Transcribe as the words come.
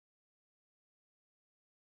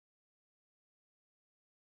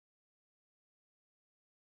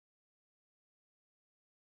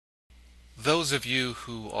Those of you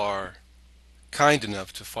who are kind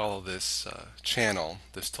enough to follow this channel,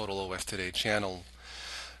 this Total OS Today channel,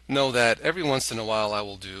 know that every once in a while I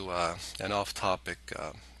will do an off-topic,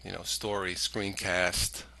 story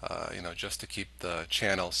screencast, just to keep the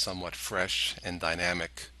channel somewhat fresh and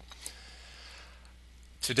dynamic.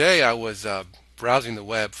 Today I was browsing the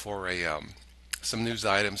web for some news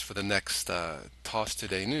items for the next Toss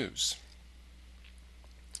Today news,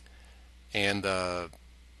 and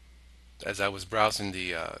as I was browsing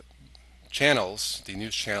the channels, the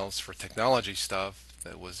news channels for technology stuff,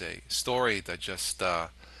 there was a story that just I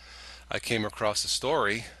came across a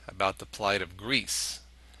story about the plight of Greece.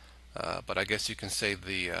 But I guess you can say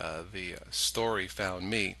the story found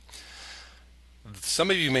me.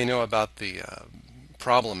 Some of you may know about the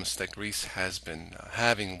problems that Greece has been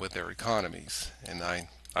having with their economies, and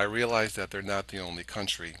I realize that they're not the only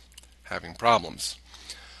country having problems.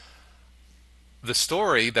 The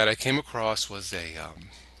story that I came across was a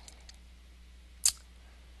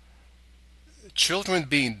children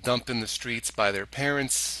being dumped in the streets by their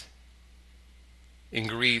parents in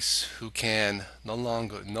Greece who can no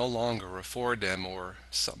longer afford them or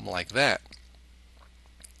something like that.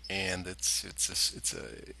 And it's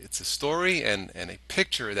a story and a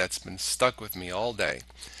picture that's been stuck with me all day.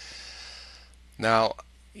 Now,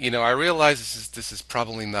 I realize this is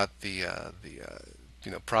probably not the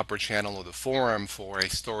proper channel or the forum for a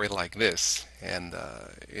story like this. And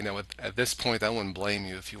at this point, I wouldn't blame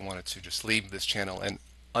you if you wanted to just leave this channel and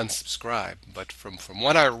unsubscribe. But from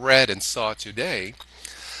what I read and saw today,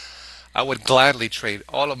 I would gladly trade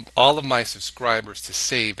all of my subscribers to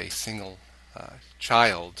save a single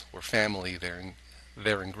child or family there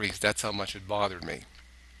in Greece. That's how much it bothered me.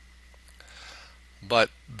 But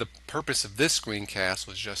the purpose of this screencast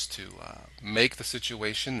was just to make the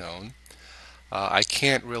situation known. I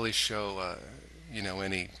can't really show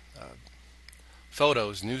any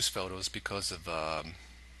news photos, because of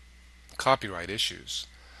copyright issues.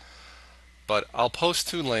 But I'll post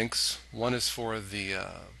two links. One is for the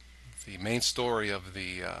main story of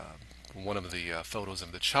the one of the photos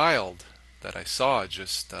of the child that I saw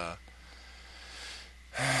just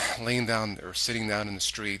laying down or sitting down in the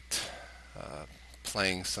street,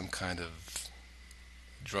 playing some kind of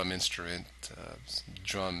drum instrument,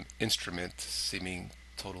 seeming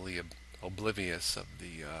totally oblivious of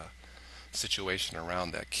the situation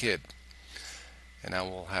around that kid. And I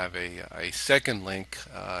will have a second link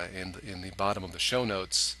in the bottom of the show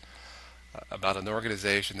notes about an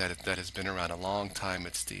organization that has been around a long time.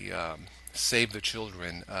 It's the Save the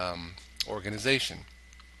Children organization.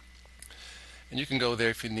 And you can go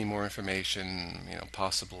there if you need more information,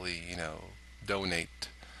 possibly, donate,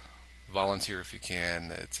 volunteer if you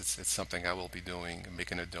can. It's something I will be doing,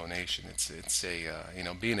 making a donation. It's a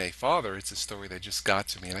being a father, it's a story that just got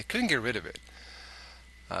to me, and I couldn't get rid of it.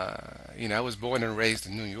 I was born and raised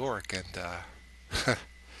in New York, and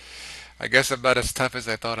I guess I'm not as tough as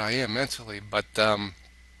I thought I am mentally. But all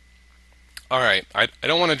right, I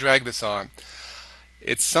don't want to drag this on.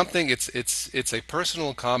 It's something. It's a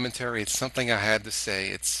personal commentary. It's something I had to say.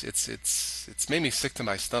 It's made me sick to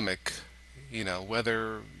my stomach.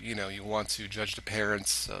 Whether you want to judge the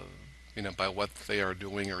parents, by what they are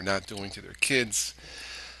doing or not doing to their kids.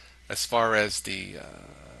 As far as the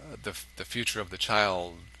future of the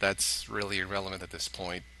child, that's really irrelevant at this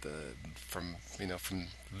point. From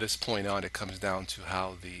this point on, it comes down to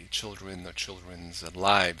how the children's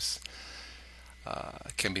lives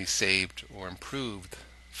can be saved or improved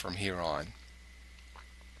from here on.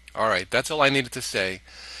 All right, that's all I needed to say.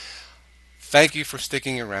 Thank you for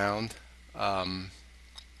sticking around. Um,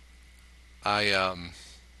 I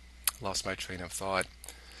lost my train of thought.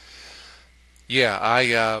 Yeah,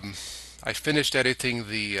 I finished editing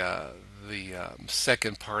the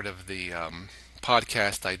second part of the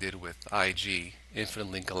podcast I did with IG,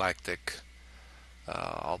 Infinitely Galactic.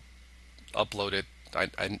 I'll upload it.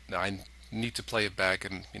 I need to play it back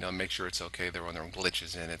and make sure it's okay. There are no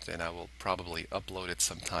glitches in it, and I will probably upload it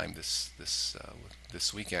sometime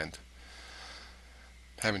this weekend.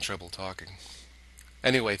 Having trouble talking.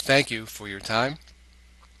 Anyway, thank you for your time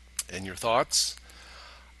and your thoughts.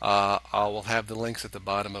 I will have the links at the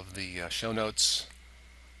bottom of the show notes.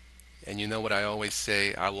 And you know what I always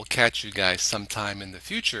say, I will catch you guys sometime in the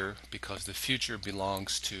future, because the future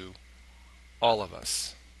belongs to all of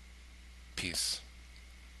us. Peace.